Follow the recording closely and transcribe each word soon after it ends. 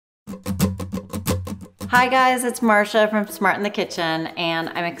Hi guys, it's Marsha from Smart in the Kitchen, and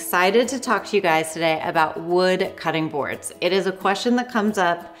I'm excited to talk to you guys today about wood cutting boards. It is a question that comes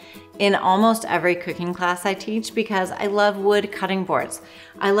up in almost every cooking class I teach because I love wood cutting boards.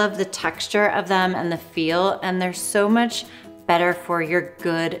 I love the texture of them and the feel, and they're so much better for your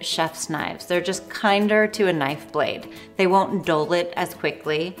good chef's knives. They're just kinder to a knife blade. They won't dull it as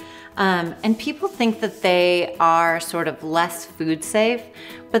quickly. And people think that they are sort of less food safe,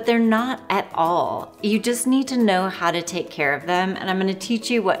 but they're not at all. You just need to know how to take care of them, and I'm gonna teach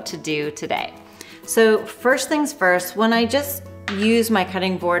you what to do today. So first things first, when I just use my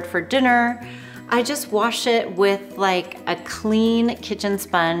cutting board for dinner, I just wash it with like a clean kitchen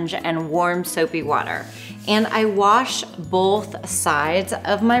sponge and warm soapy water. And I wash both sides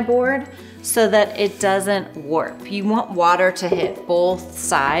of my board so that it doesn't warp. You want water to hit both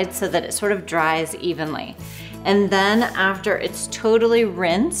sides so that it sort of dries evenly. And then after it's totally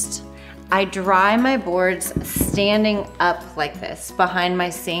rinsed, I dry my boards standing up like this behind my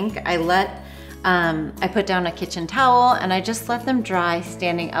sink. I put down a kitchen towel and I just let them dry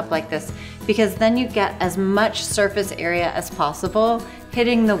standing up like this, because then you get as much surface area as possible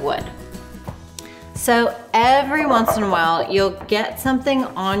hitting the wood. So every once in a while, you'll get something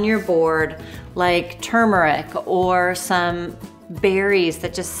on your board like turmeric or some berries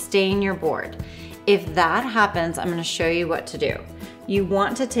that just stain your board. If that happens, I'm gonna show you what to do. You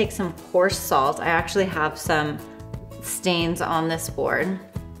want to take some coarse salt. I actually have some stains on this board,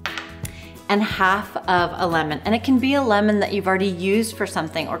 and half of a lemon. And it can be a lemon that you've already used for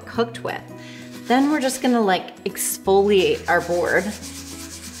something or cooked with. Then we're just gonna like exfoliate our board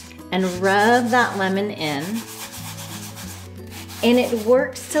and rub that lemon in. And it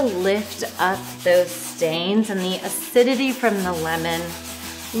works to lift up those stains, and the acidity from the lemon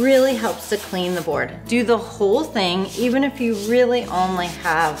really helps to clean the board. Do the whole thing, even if you really only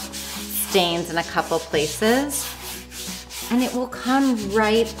have stains in a couple places, and it will come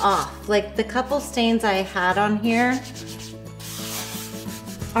right off. Like the couple stains I had on here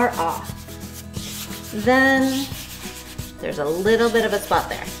are off. Then there's a little bit of a spot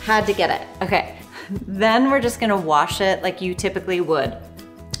there. Had to get it. Okay, then we're just gonna wash it like you typically would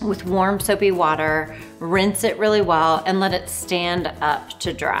with warm soapy water, rinse it really well, and let it stand up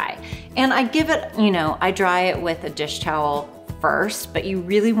to dry. And I give it, I dry it with a dish towel first, but you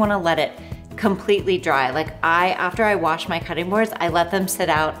really wanna let it completely dry. Like after I wash my cutting boards, I let them sit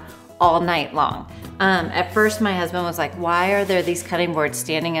out all night long. At first my husband was like, why are there these cutting boards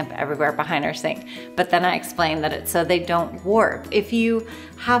standing up everywhere behind our sink? But then I explained that it's so they don't warp. If you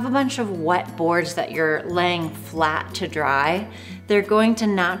have a bunch of wet boards that you're laying flat to dry, they're going to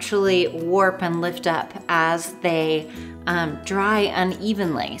naturally warp and lift up as they dry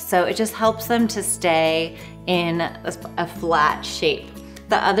unevenly. So it just helps them to stay in a flat shape.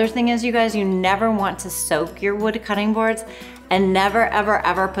 The other thing is, you guys, you never want to soak your wood cutting boards, and never, ever,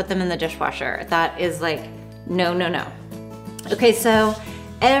 ever put them in the dishwasher. That is like, no, no, no. Okay, so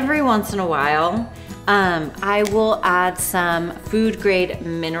every once in a while, I will add some food grade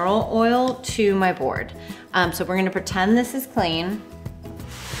mineral oil to my board. So we're gonna pretend this is clean,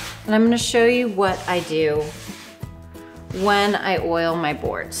 and I'm gonna show you what I do when I oil my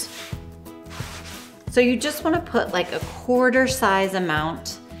boards. So you just wanna put like a quarter size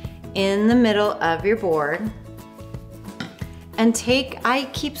amount in the middle of your board. And I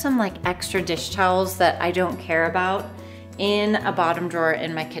keep some like extra dish towels that I don't care about in a bottom drawer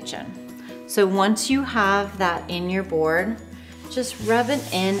in my kitchen. So once you have that in your board, just rub it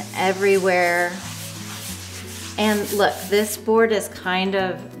in everywhere. And look, this board is kind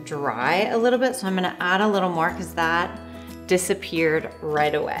of dry a little bit, so I'm gonna add a little more because that disappeared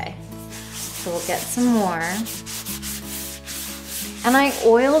right away. So we'll get some more. And I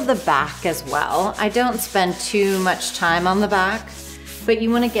oil the back as well. I don't spend too much time on the back, but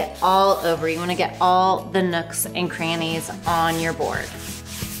you wanna get all over. You wanna get all the nooks and crannies on your board.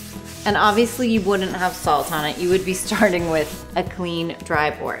 And obviously you wouldn't have salt on it. You would be starting with a clean,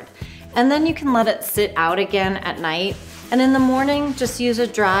 dry board. And then you can let it sit out again at night. And in the morning, just use a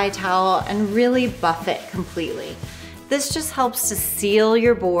dry towel and really buff it completely. This just helps to seal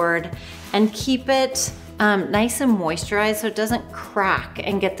your board and keep it nice and moisturized so it doesn't crack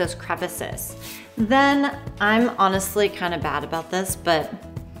and get those crevices. Then I'm honestly kind of bad about this, but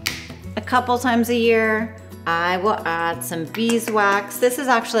a couple times a year, I will add some beeswax. This is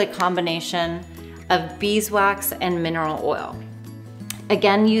actually a combination of beeswax and mineral oil.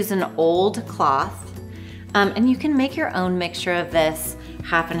 Again, use an old cloth, and you can make your own mixture of this,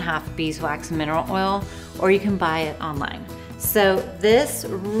 half and half beeswax and mineral oil, or you can buy it online. So this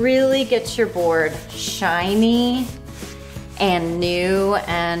really gets your board shiny and new,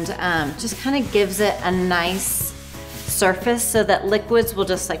 and just kind of gives it a nice surface so that liquids will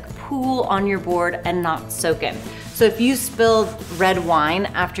just like pool on your board and not soak in. So if you spilled red wine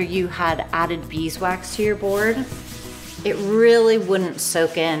after you had added beeswax to your board, it really wouldn't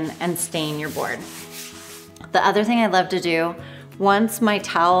soak in and stain your board. The other thing I love to do, once my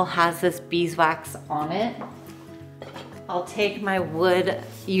towel has this beeswax on it, I'll take my wood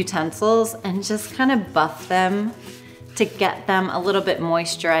utensils and just kind of buff them to get them a little bit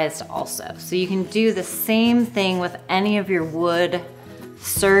moisturized also. So you can do the same thing with any of your wood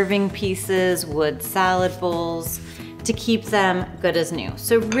serving pieces, wood salad bowls, to keep them good as new.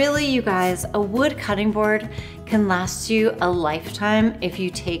 So really, you guys, a wood cutting board can last you a lifetime if you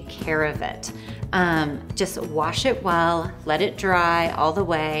take care of it. Just wash it well, let it dry all the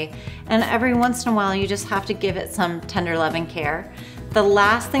way, and every once in a while you just have to give it some tender loving care. The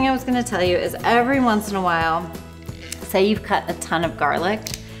last thing I was gonna tell you is every once in a while, say you've cut a ton of garlic,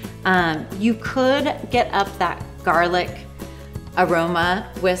 you could get up that garlic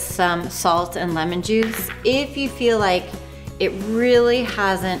aroma with some salt and lemon juice. If you feel like it really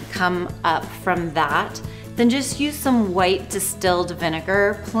hasn't come up from that, then just use some white distilled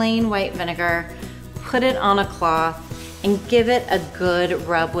vinegar, plain white vinegar, put it on a cloth and give it a good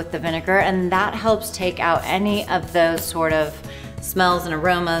rub with the vinegar, and that helps take out any of those sort of smells and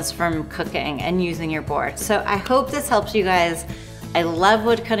aromas from cooking and using your board. So I hope this helps you guys. I love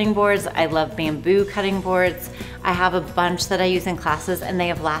wood cutting boards. I love bamboo cutting boards. I have a bunch that I use in classes and they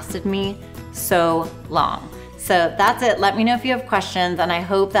have lasted me so long. So that's it. Let me know if you have questions, and I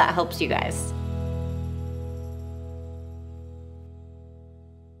hope that helps you guys.